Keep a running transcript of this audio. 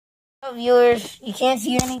viewers, you can't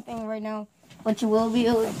see anything right now, but you will be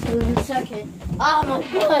able to do in a second. Oh my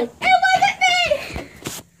god! It wasn't me!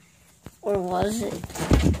 Or was it?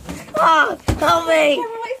 Oh, help me!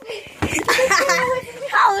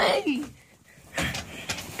 Help me!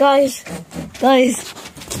 Guys, help me!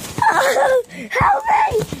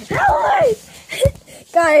 Help me!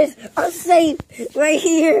 Guys, I'm safe right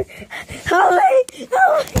here. Help me!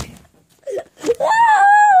 Help me!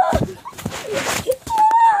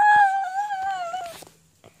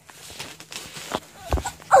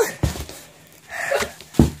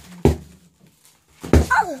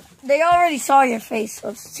 They already saw your face, so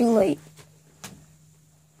it's too late.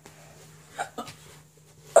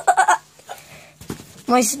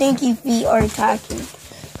 My stinky feet are attacking.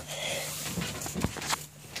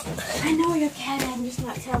 I know your cat, I'm just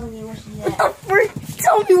not telling you where she's at.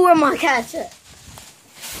 Tell me where my cat's at.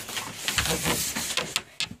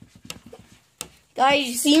 Guys,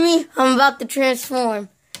 you see me? I'm about to transform.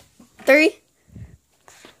 3,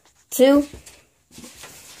 2,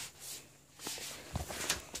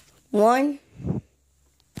 1.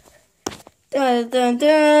 Dun, dun,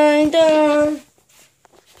 dun, dun.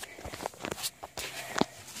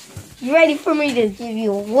 You ready for me to give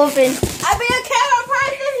you a whooping? I've been a camera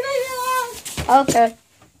practice, leave me alone. Okay.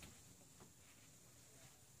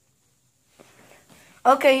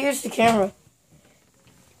 Okay, here's the camera.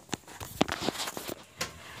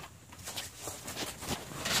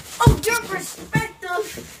 Oh, your perspective.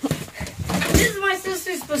 This is my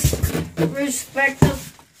sister's perspective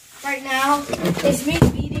right now. It's me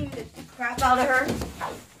beating the crap out of her.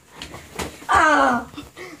 Ah.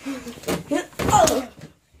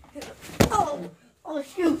 Oh. Oh,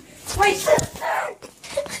 shoot. My sister.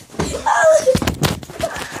 Oh.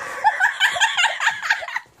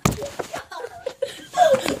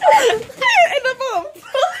 In the boom.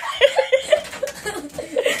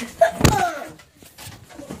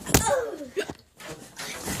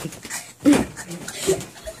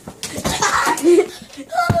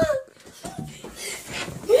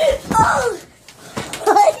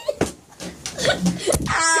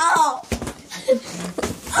 Ow.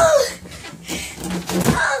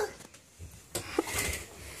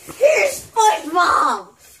 Here's SpongeBob.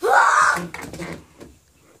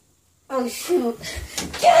 Oh shoot!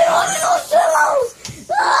 Get on those pillows!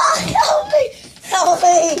 Help me! Help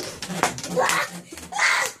me!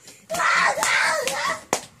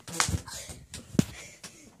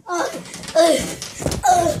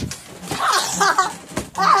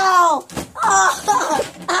 Ow!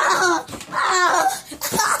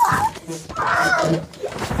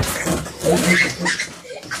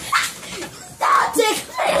 Stop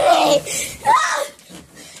tickling me!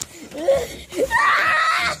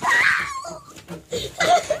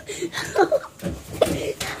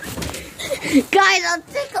 Guys, I'm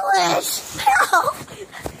ticklish! Help!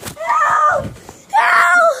 Help!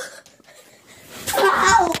 Help!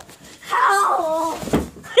 Help! Help!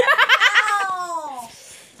 Help!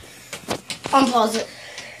 Unpause it.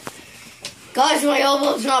 Guys, my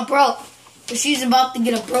elbow's not broke, but she's about to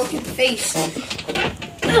get a broken face.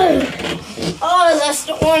 Oh, that's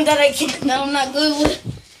the one that I'm not good with.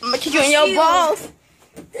 I'm gonna kick you in your balls.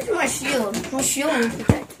 This is my shield. My shield will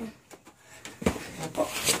protect me.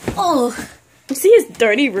 Oh. You see his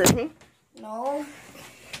dirty room? No.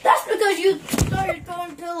 That's because you started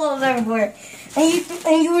throwing pillows everywhere.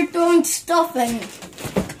 And you were throwing stuff at me.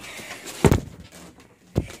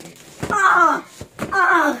 Ah!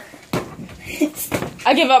 Ah!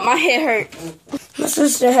 I give up, my head hurt. My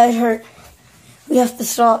sister's head hurt. We have to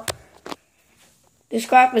stop. This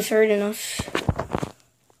crap is hurting us.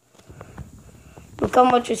 Look how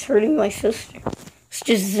much it's hurting my sister. Let's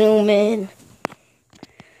just zoom in.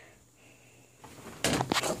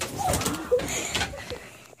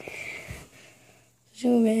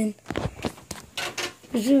 Zoom in.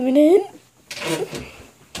 Zooming in.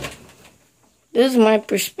 This is my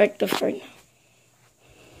perspective right now.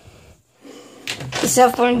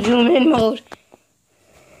 Except for in zoom in mode.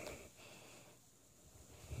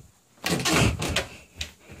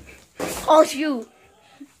 Oh shoot.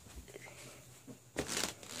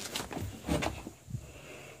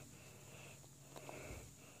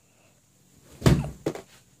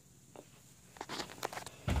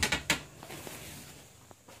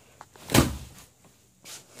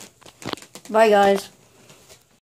 Bye guys.